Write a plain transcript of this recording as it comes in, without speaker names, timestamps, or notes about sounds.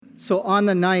So on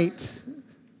the night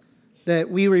that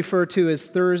we refer to as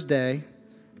Thursday,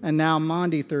 and now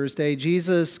Maundy Thursday,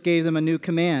 Jesus gave them a new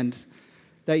command,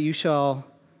 that you shall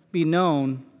be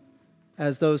known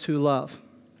as those who love.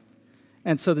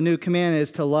 And so the new command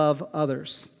is to love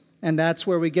others. And that's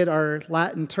where we get our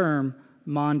Latin term,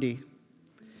 Maundy.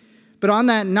 But on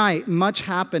that night, much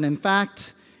happened. In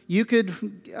fact,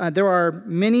 there are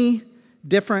many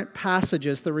different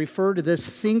passages that refer to this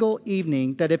single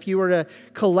evening that if you were to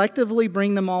collectively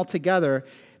bring them all together,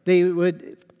 they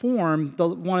would form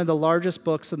one of the largest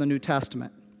books of the New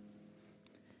Testament.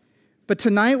 But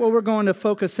tonight, what we're going to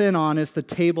focus in on is the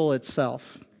table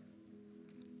itself.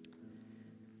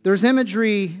 There's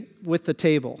imagery with the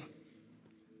table.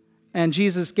 And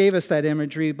Jesus gave us that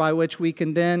imagery by which we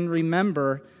can then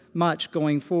remember much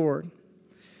going forward.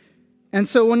 And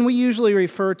so when we usually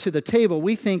refer to the table,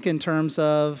 we think in terms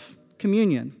of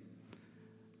communion,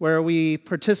 where we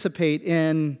participate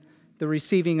in the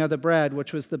receiving of the bread,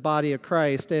 which was the body of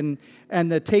Christ, and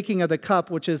the taking of the cup,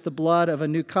 which is the blood of a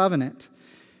new covenant.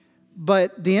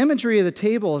 But the imagery of the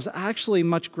table is actually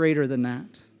much greater than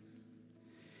that.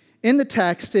 In the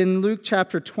text, in Luke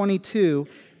chapter 22,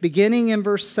 beginning in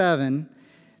verse 7,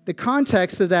 the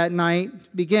context of that night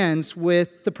begins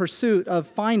with the pursuit of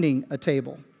finding a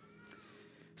table.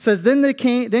 It says, Then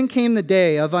came the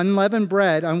day of unleavened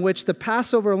bread on which the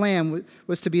Passover lamb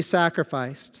was to be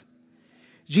sacrificed.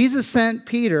 Jesus sent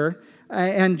Peter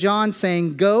and John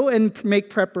saying, Go and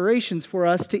make preparations for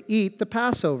us to eat the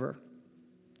Passover.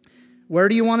 Where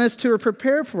do you want us to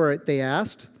prepare for it? They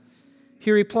asked. He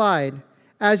replied,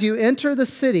 As you enter the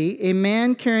city, a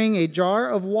man carrying a jar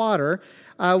of water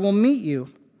will meet you.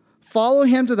 Follow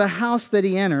him to the house that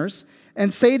he enters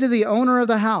and say to the owner of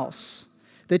the house,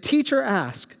 The teacher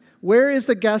asked, Where is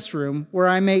the guest room where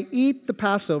I may eat the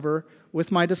Passover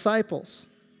with my disciples?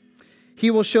 He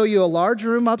will show you a large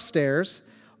room upstairs,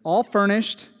 all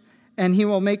furnished, and he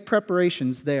will make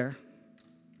preparations there.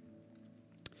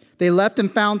 They left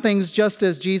and found things just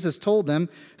as Jesus told them,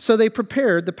 so they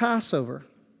prepared the Passover.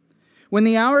 When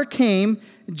the hour came,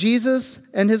 Jesus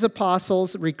and his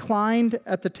apostles reclined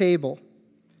at the table,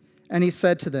 and he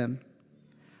said to them,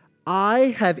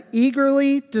 I have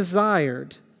eagerly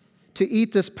desired to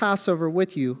eat this Passover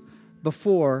with you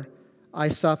before I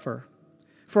suffer.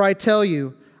 For I tell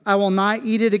you, I will not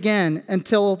eat it again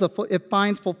until it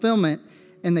finds fulfillment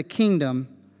in the kingdom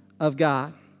of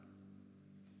God.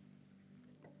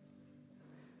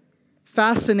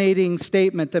 Fascinating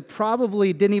statement that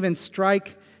probably didn't even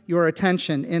strike your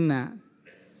attention in that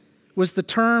was the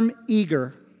term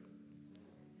eager.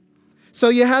 So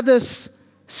you have this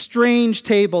strange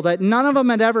table that none of them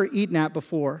had ever eaten at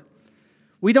before.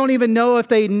 We don't even know if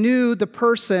they knew the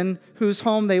person whose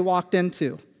home they walked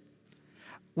into.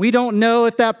 We don't know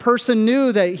if that person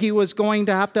knew that he was going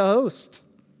to have to host.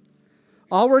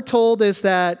 All we're told is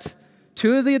that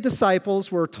two of the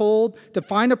disciples were told to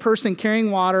find a person carrying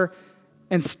water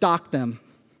and stock them.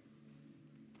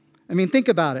 I mean, think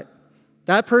about it.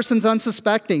 That person's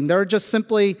unsuspecting. They're just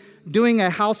simply doing a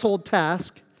household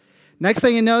task. Next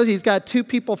thing you know, he's got two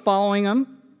people following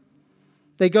him.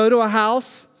 They go to a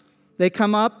house, they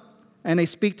come up, and they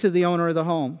speak to the owner of the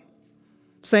home,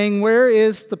 saying, where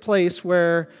is the place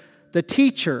where the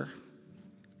teacher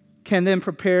can then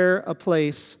prepare a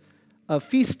place of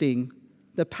feasting,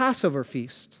 the Passover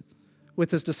feast,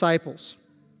 with his disciples?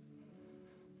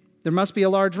 There must be a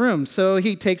large room. So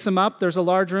he takes them up. There's a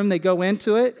large room. They go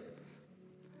into it,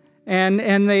 and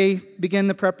they begin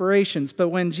the preparations. But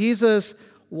when Jesus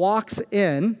walks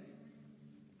in,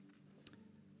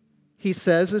 he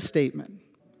says a statement.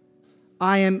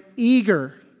 I am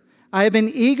eager. I have been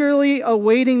eagerly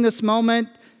awaiting this moment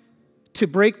to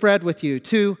break bread with you,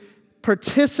 to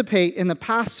participate in the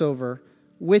Passover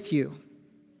with you.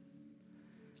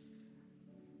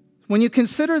 When you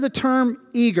consider the term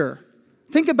eager,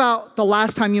 think about the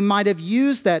last time you might have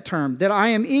used that term, that I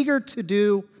am eager to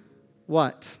do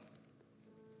what?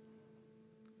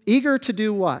 Eager to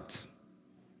do what?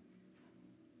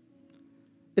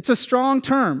 It's a strong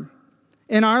term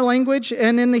in our language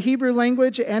and in the Hebrew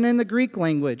language and in the Greek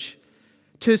language.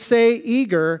 To say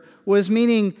eager was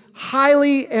meaning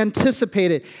highly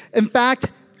anticipated. In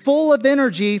fact, full of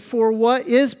energy for what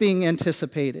is being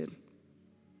anticipated.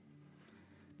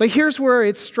 But here's where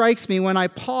it strikes me when I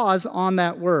pause on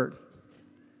that word.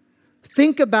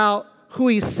 Think about who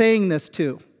he's saying this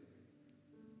to.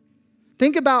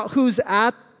 Think about who's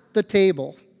at the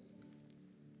table.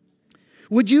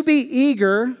 Would you be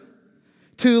eager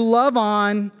to love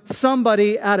on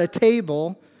somebody at a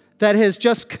table that has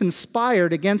just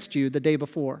conspired against you the day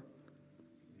before?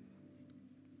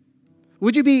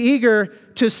 Would you be eager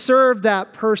to serve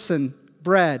that person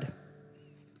bread?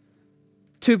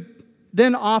 To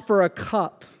then offer a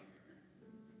cup?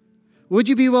 Would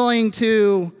you be willing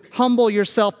to humble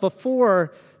yourself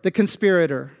before the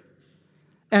conspirator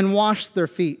and wash their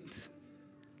feet?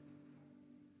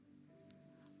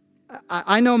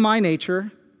 I know my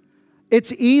nature.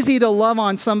 It's easy to love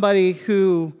on somebody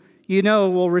who you know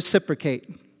will reciprocate.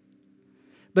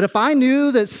 But if I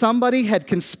knew that somebody had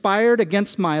conspired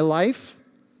against my life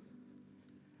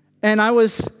and I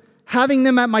was having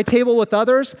them at my table with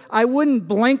others, I wouldn't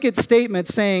blanket statement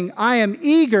saying, I am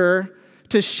eager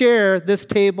to share this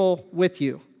table with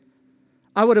you.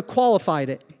 I would have qualified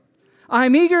it.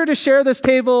 I'm eager to share this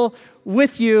table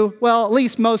with you, well, at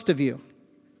least most of you.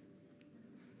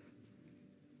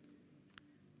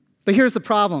 But here's the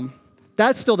problem.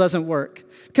 That still doesn't work.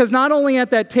 Because not only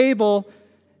at that table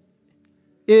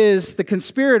is the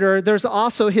conspirator, there's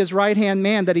also his right-hand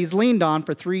man that he's leaned on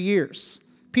for 3 years,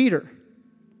 Peter.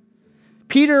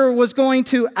 Peter was going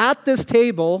to, at this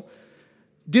table,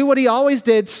 do what he always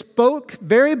did, spoke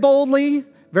very boldly,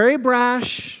 very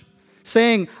brash,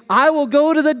 saying, I will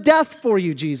go to the death for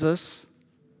you, Jesus.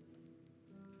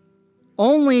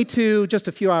 Only to, just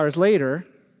a few hours later,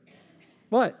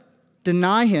 what?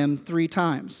 Deny him 3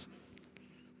 times.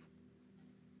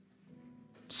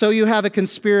 So you have a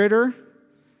conspirator,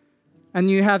 and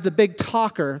you have the big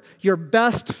talker, your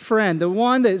best friend, the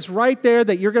one that is right there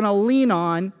that you're going to lean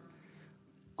on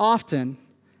often,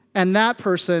 and that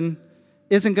person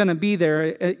isn't going to be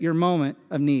there at your moment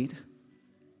of need.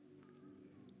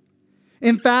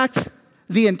 In fact,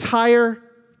 the entire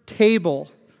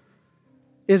table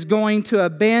is going to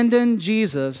abandon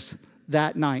Jesus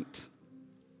that night.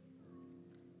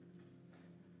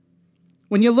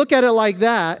 When you look at it like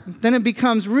that, then it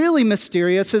becomes really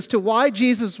mysterious as to why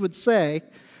Jesus would say,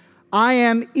 I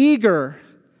am eager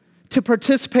to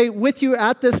participate with you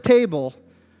at this table,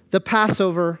 the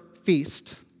Passover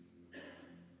feast.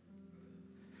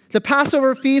 The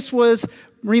Passover feast was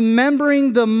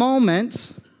remembering the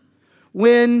moment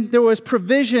when there was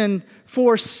provision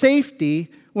for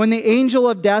safety when the angel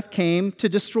of death came to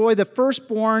destroy the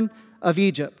firstborn of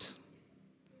Egypt.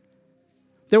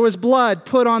 There was blood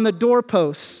put on the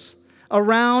doorposts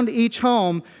around each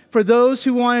home for those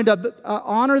who wanted to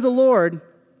honor the Lord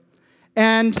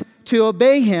and to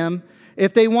obey Him.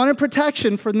 If they wanted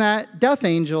protection from that death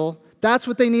angel, that's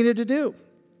what they needed to do.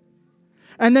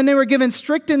 And then they were given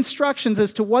strict instructions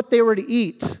as to what they were to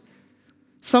eat.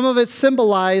 Some of it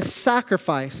symbolized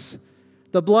sacrifice,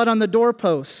 the blood on the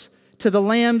doorposts, to the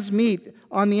lamb's meat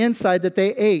on the inside that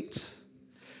they ate,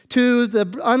 to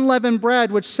the unleavened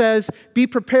bread, which says, be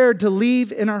prepared to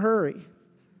leave in a hurry.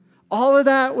 All of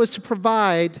that was to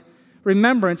provide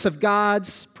remembrance of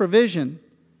God's provision,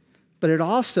 but it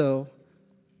also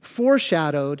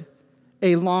foreshadowed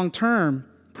a long-term,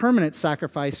 permanent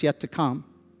sacrifice yet to come.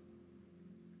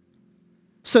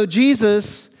 So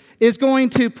Jesus is going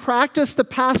to practice the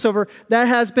Passover that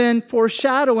has been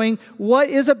foreshadowing what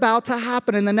is about to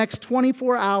happen in the next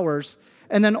 24 hours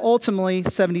and then ultimately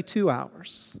 72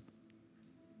 hours.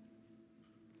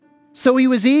 So he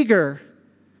was eager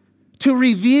to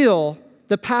reveal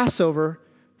the Passover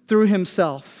through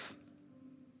himself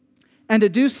and to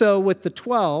do so with the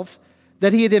 12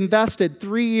 that he had invested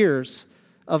 3 years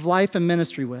of life and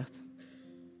ministry with.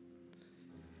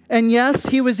 And yes,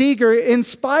 he was eager in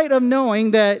spite of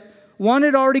knowing that one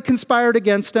had already conspired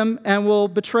against him and will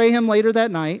betray him later that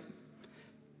night.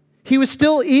 He was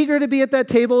still eager to be at that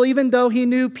table, even though he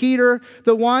knew Peter,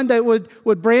 the one that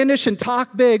would brandish and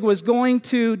talk big, was going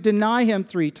to deny him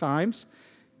 3 times.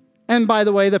 And by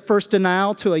the way, the first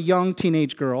denial to a young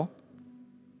teenage girl.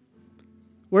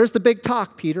 Where's the big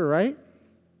talk, Peter, right?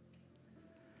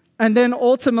 And then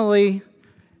ultimately,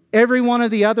 every one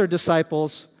of the other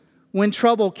disciples, when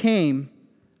trouble came,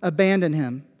 abandoned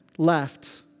him,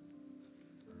 left.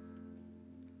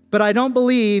 But I don't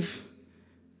believe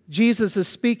Jesus is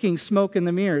speaking smoke in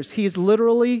the mirrors. He's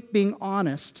literally being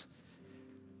honest.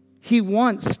 He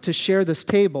wants to share this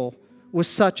table with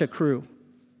such a crew.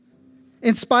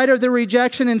 In spite of their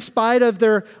rejection, in spite of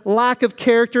their lack of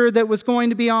character that was going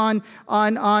to be on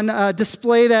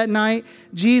display that night,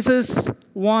 Jesus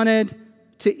wanted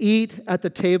to eat at the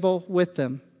table with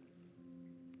them.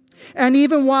 And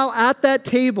even while at that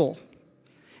table,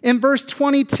 in verse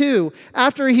 22,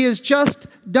 after he has just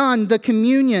done the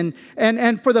communion,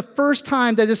 and for the first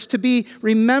time that is to be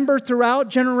remembered throughout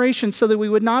generations so that we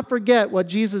would not forget what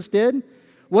Jesus did,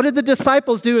 what did the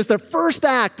disciples do as their first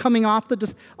act coming off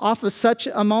of such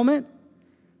a moment?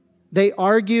 They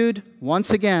argued once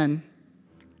again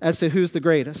as to who's the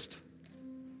greatest.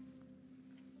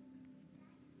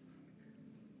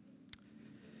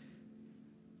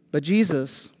 But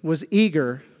Jesus was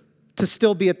eager to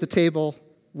still be at the table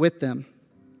with them.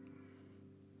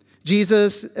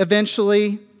 Jesus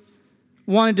eventually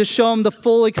wanted to show them the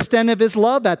full extent of his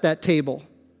love at that table.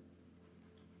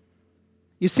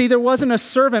 You see, there wasn't a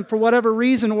servant for whatever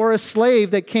reason or a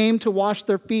slave that came to wash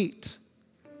their feet.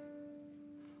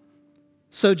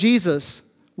 So Jesus,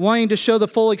 wanting to show the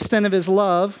full extent of his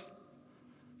love,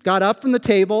 got up from the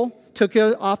table, took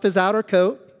off his outer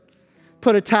coat,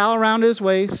 put a towel around his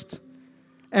waist,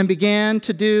 and began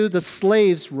to do the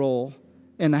slave's role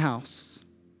in the house.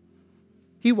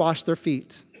 He washed their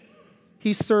feet.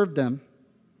 He served them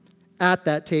at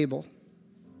that table.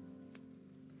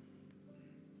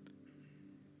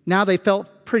 Now they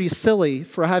felt pretty silly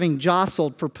for having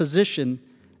jostled for position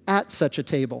at such a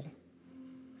table.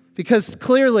 Because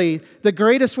clearly the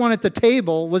greatest one at the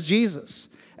table was Jesus.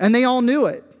 And they all knew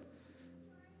it.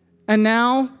 And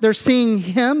now they're seeing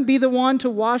him be the one to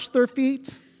wash their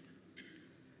feet,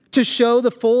 to show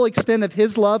the full extent of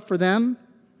his love for them.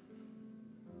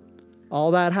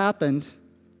 All that happened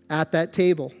at that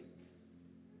table.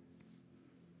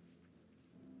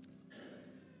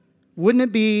 Wouldn't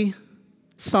it be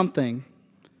something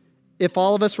if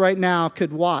all of us right now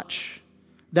could watch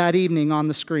that evening on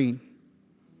the screen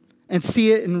and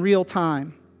see it in real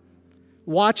time?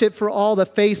 Watch it for all the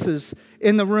faces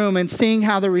in the room and seeing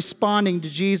how they're responding to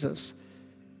Jesus.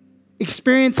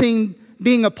 Experiencing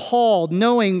being appalled,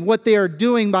 knowing what they are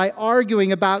doing by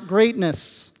arguing about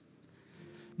greatness.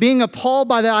 Being appalled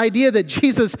by the idea that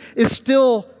Jesus is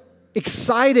still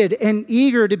excited and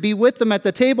eager to be with them at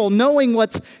the table, knowing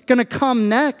what's going to come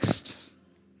next.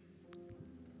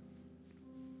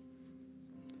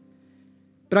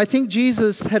 But I think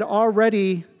Jesus had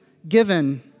already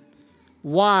given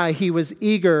why he was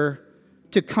eager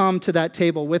to come to that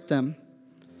table with them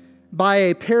by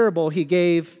a parable he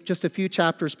gave just a few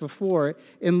chapters before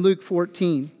in Luke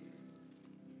 14.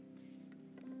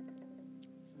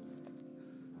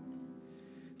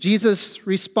 Jesus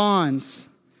responds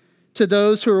to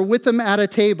those who are with him at a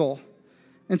table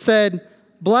and said,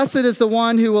 "Blessed is the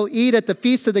one who will eat at the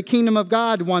feast of the kingdom of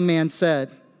God," one man said.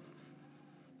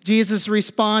 Jesus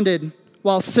responded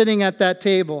while sitting at that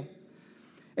table,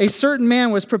 "A certain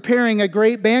man was preparing a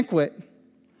great banquet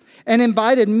and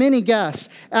invited many guests.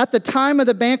 At the time of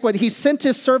the banquet, he sent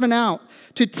his servant out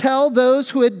to tell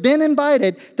those who had been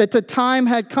invited that the time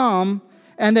had come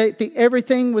and that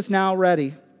everything was now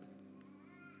ready.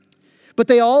 But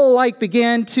they all alike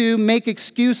began to make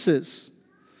excuses.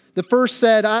 The first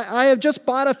said, I have just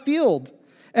bought a field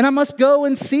and I must go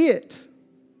and see it.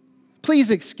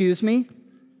 Please excuse me."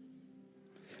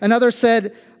 Another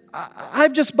said,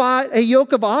 "I've just bought a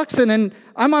yoke of oxen and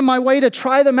I'm on my way to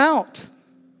try them out.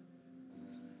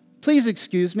 Please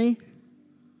excuse me."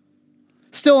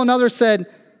 Still another said,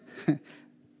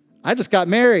 "I just got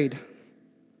married,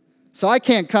 so I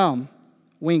can't come."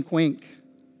 Wink, wink.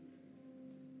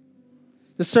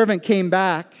 The servant came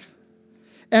back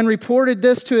and reported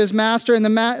this to his master, and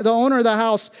the owner of the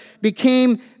house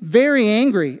became very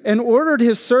angry and ordered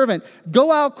his servant,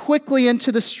 "Go out quickly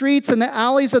into the streets and the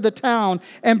alleys of the town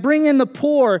and bring in the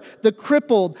poor, the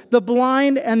crippled, the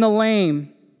blind, and the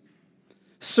lame."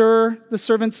 "Sir," the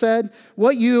servant said,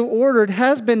 "what you ordered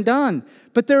has been done,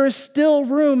 but there is still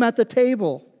room at the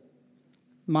table."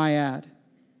 My ad.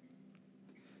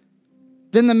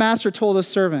 Then the master told his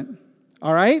servant,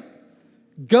 "All right,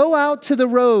 go out to the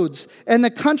roads and the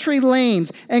country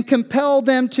lanes and compel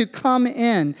them to come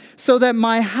in so that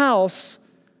my house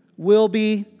will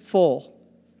be full.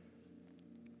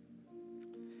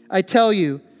 I tell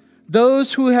you,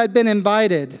 those who had been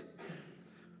invited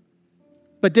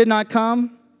but did not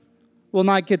come will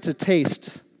not get to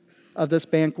taste of this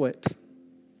banquet."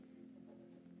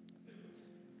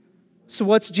 So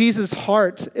what's Jesus'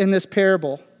 heart in this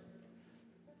parable?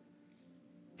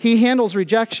 He handles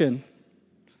rejection.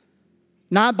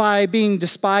 Not by being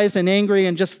despised and angry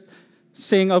and just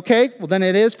saying, "Okay, well then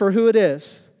it is for who it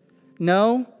is."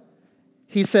 No,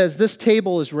 he says, "This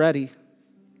table is ready.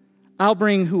 I'll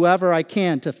bring whoever I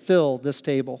can to fill this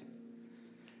table."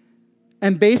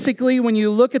 And basically, when you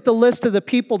look at the list of the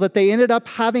people that they ended up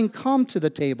having come to the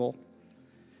table,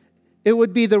 it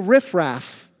would be the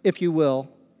riffraff, if you will,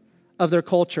 of their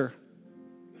culture.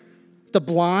 The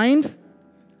blind,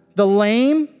 the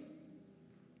lame,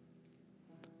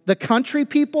 the country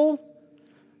people,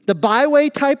 the byway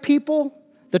type people,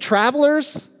 the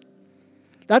travelers.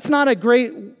 That's not a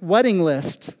great wedding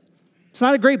list. It's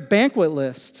not a great banquet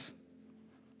list.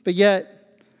 But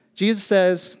yet, Jesus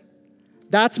says,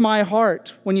 that's my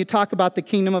heart when you talk about the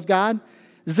kingdom of God.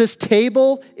 This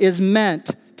table is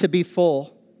meant to be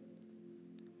full.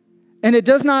 And it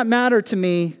does not matter to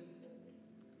me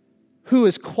who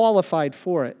is qualified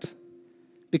for it,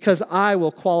 because I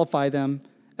will qualify them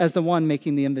as the one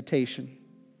making the invitation.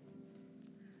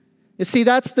 You see,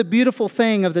 that's the beautiful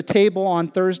thing of the table on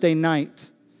Thursday night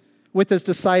with his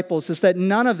disciples, is that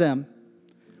none of them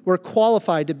were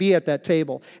qualified to be at that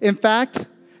table. In fact,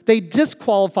 they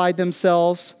disqualified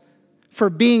themselves for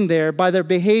being there by their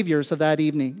behaviors of that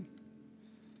evening.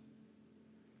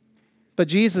 But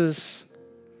Jesus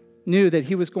knew that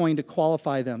he was going to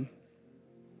qualify them.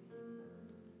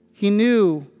 He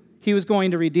knew he was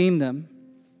going to redeem them,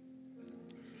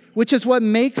 which is what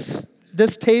makes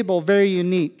this table very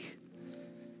unique,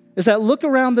 is that look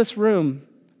around this room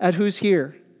at who's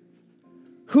here.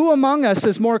 Who among us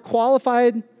is more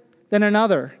qualified than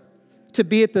another to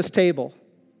be at this table?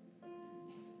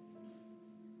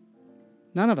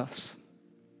 None of us.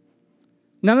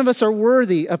 None of us are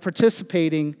worthy of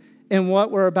participating in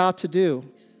what we're about to do.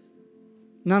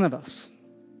 None of us.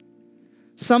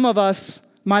 Some of us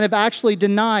might have actually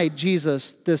denied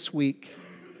Jesus this week.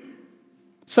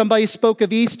 Somebody spoke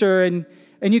of Easter and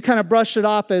you kind of brushed it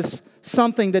off as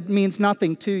something that means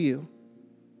nothing to you.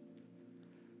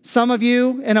 Some of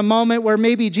you, in a moment where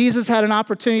maybe Jesus had an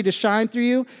opportunity to shine through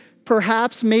you,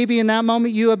 perhaps maybe in that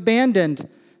moment you abandoned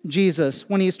Jesus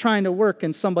when he's trying to work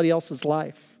in somebody else's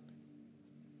life.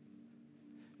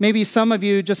 Maybe some of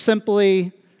you just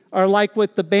simply are like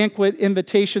what the banquet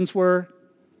invitations were.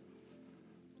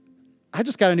 I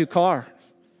just got a new car.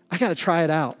 I got to try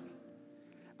it out.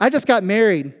 I just got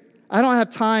married. I don't have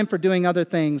time for doing other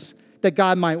things that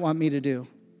God might want me to do.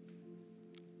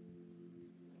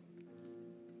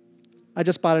 I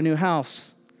just bought a new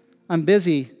house. I'm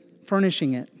busy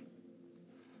furnishing it.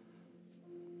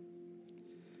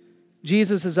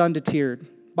 Jesus is undeterred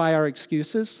by our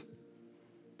excuses,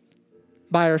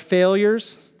 by our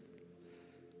failures.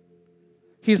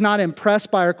 He's not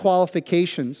impressed by our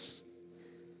qualifications.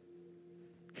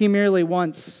 He merely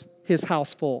wants his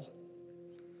house full.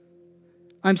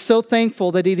 I'm so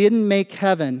thankful that he didn't make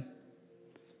heaven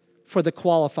for the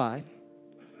qualified,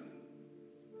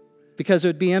 because it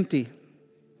would be empty.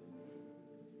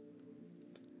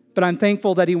 But I'm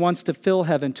thankful that he wants to fill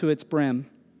heaven to its brim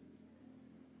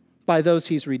by those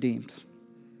he's redeemed.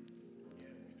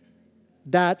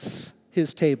 That's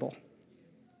his table.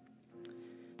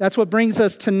 That's what brings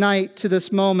us tonight to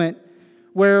this moment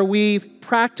where we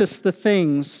practice the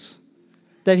things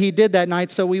that he did that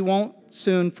night so we won't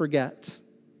soon forget.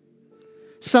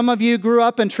 Some of you grew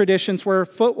up in traditions where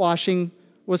foot washing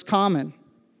was common,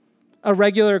 a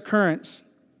regular occurrence.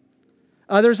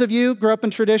 Others of you grew up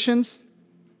in traditions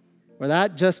where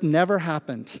that just never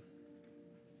happened.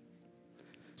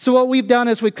 So what we've done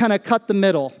is we've kind of cut the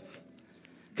middle,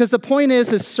 because the point is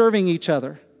serving each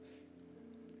other.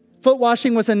 Foot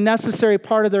washing was a necessary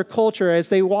part of their culture as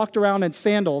they walked around in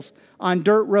sandals on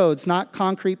dirt roads, not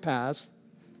concrete paths,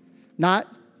 not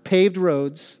paved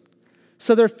roads.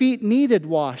 So their feet needed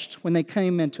washed when they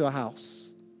came into a house.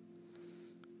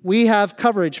 We have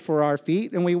coverage for our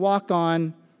feet and we walk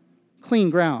on clean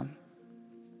ground.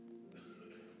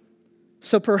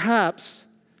 So perhaps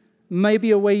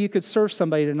maybe a way you could serve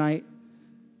somebody tonight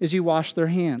is you wash their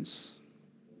hands.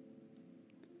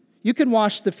 You can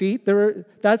wash the feet.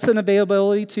 That's an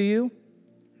availability to you.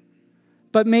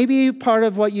 But maybe part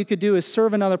of what you could do is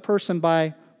serve another person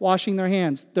by washing their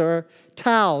hands. There are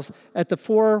towels at the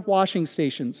 4 washing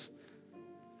stations.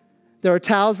 There are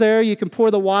towels there. You can pour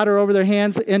the water over their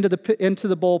hands into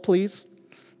the bowl, please.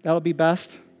 That'll be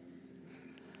best.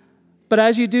 But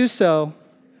as you do so,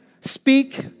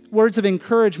 speak words of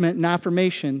encouragement and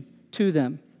affirmation to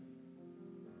them.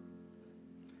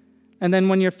 And then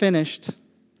when you're finished,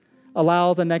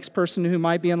 allow the next person who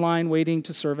might be in line waiting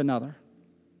to serve another.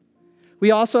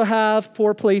 We also have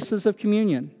 4 places of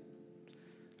communion.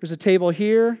 There's a table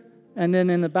here, and then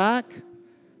in the back,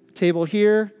 a table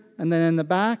here, and then in the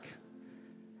back.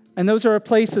 And those are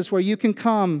places where you can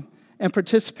come and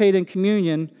participate in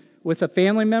communion with a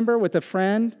family member, with a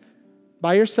friend,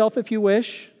 by yourself if you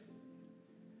wish.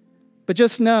 But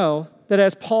just know that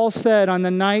as Paul said on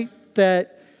the night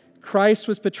that Christ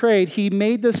was betrayed, he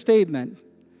made this statement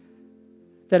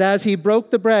that as he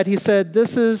broke the bread, he said,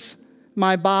 "This is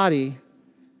my body,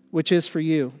 which is for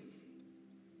you."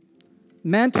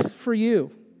 Meant for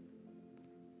you.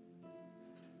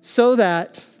 So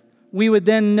that we would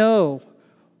then know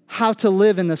how to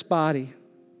live in this body.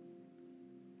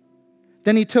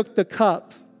 Then he took the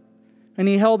cup and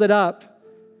he held it up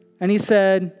and he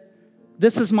said,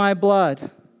 "This is my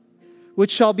blood,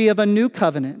 which shall be of a new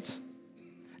covenant,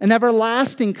 an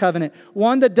everlasting covenant,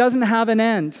 one that doesn't have an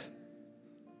end.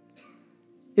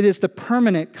 It is the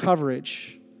permanent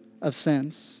coverage of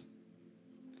sins."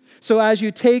 So as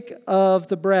you take of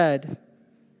the bread,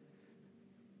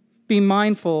 be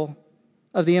mindful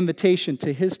of the invitation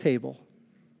to his table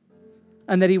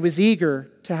and that he was eager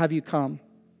to have you come.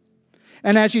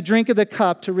 And as you drink of the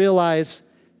cup, to realize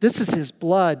this is his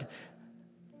blood.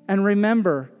 And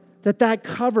remember that that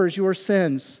covers your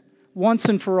sins once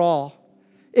and for all.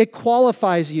 It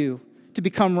qualifies you to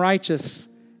become righteous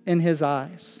in his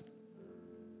eyes.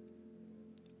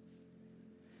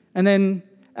 And then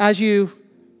as you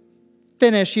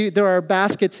finish, there are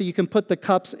baskets that you can put the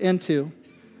cups into.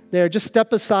 There, just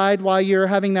step aside while you're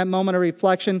having that moment of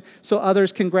reflection so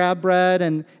others can grab bread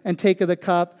and take of the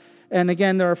cup. And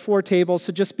again, there are 4 tables,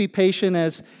 so just be patient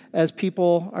as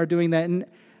people are doing that.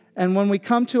 And when we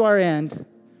come to our end,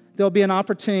 there'll be an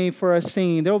opportunity for us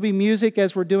singing. There will be music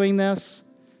as we're doing this.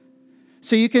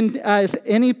 So you can, at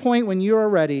any point when you are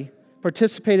ready,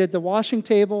 participate at the washing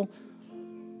table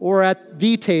or at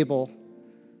the table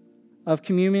of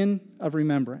communion of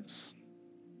remembrance.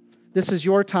 This is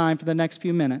your time for the next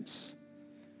few minutes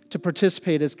to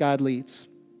participate as God leads.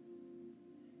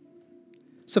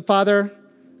 So, Father,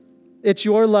 it's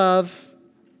your love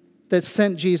that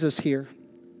sent Jesus here.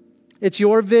 It's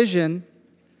your vision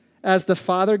as the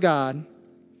Father God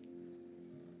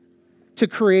to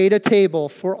create a table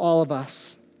for all of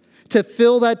us, to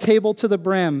fill that table to the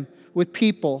brim with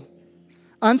people,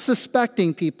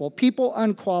 unsuspecting people, people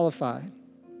unqualified,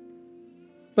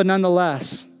 but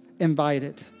nonetheless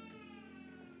invited.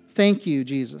 Thank you,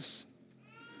 Jesus,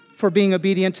 for being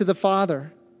obedient to the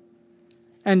Father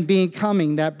and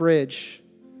becoming that bridge,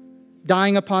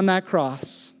 dying upon that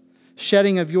cross,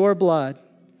 shedding of your blood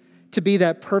to be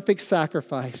that perfect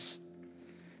sacrifice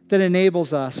that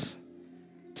enables us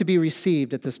to be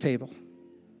received at this table.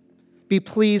 Be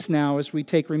pleased now as we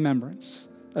take remembrance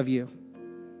of you.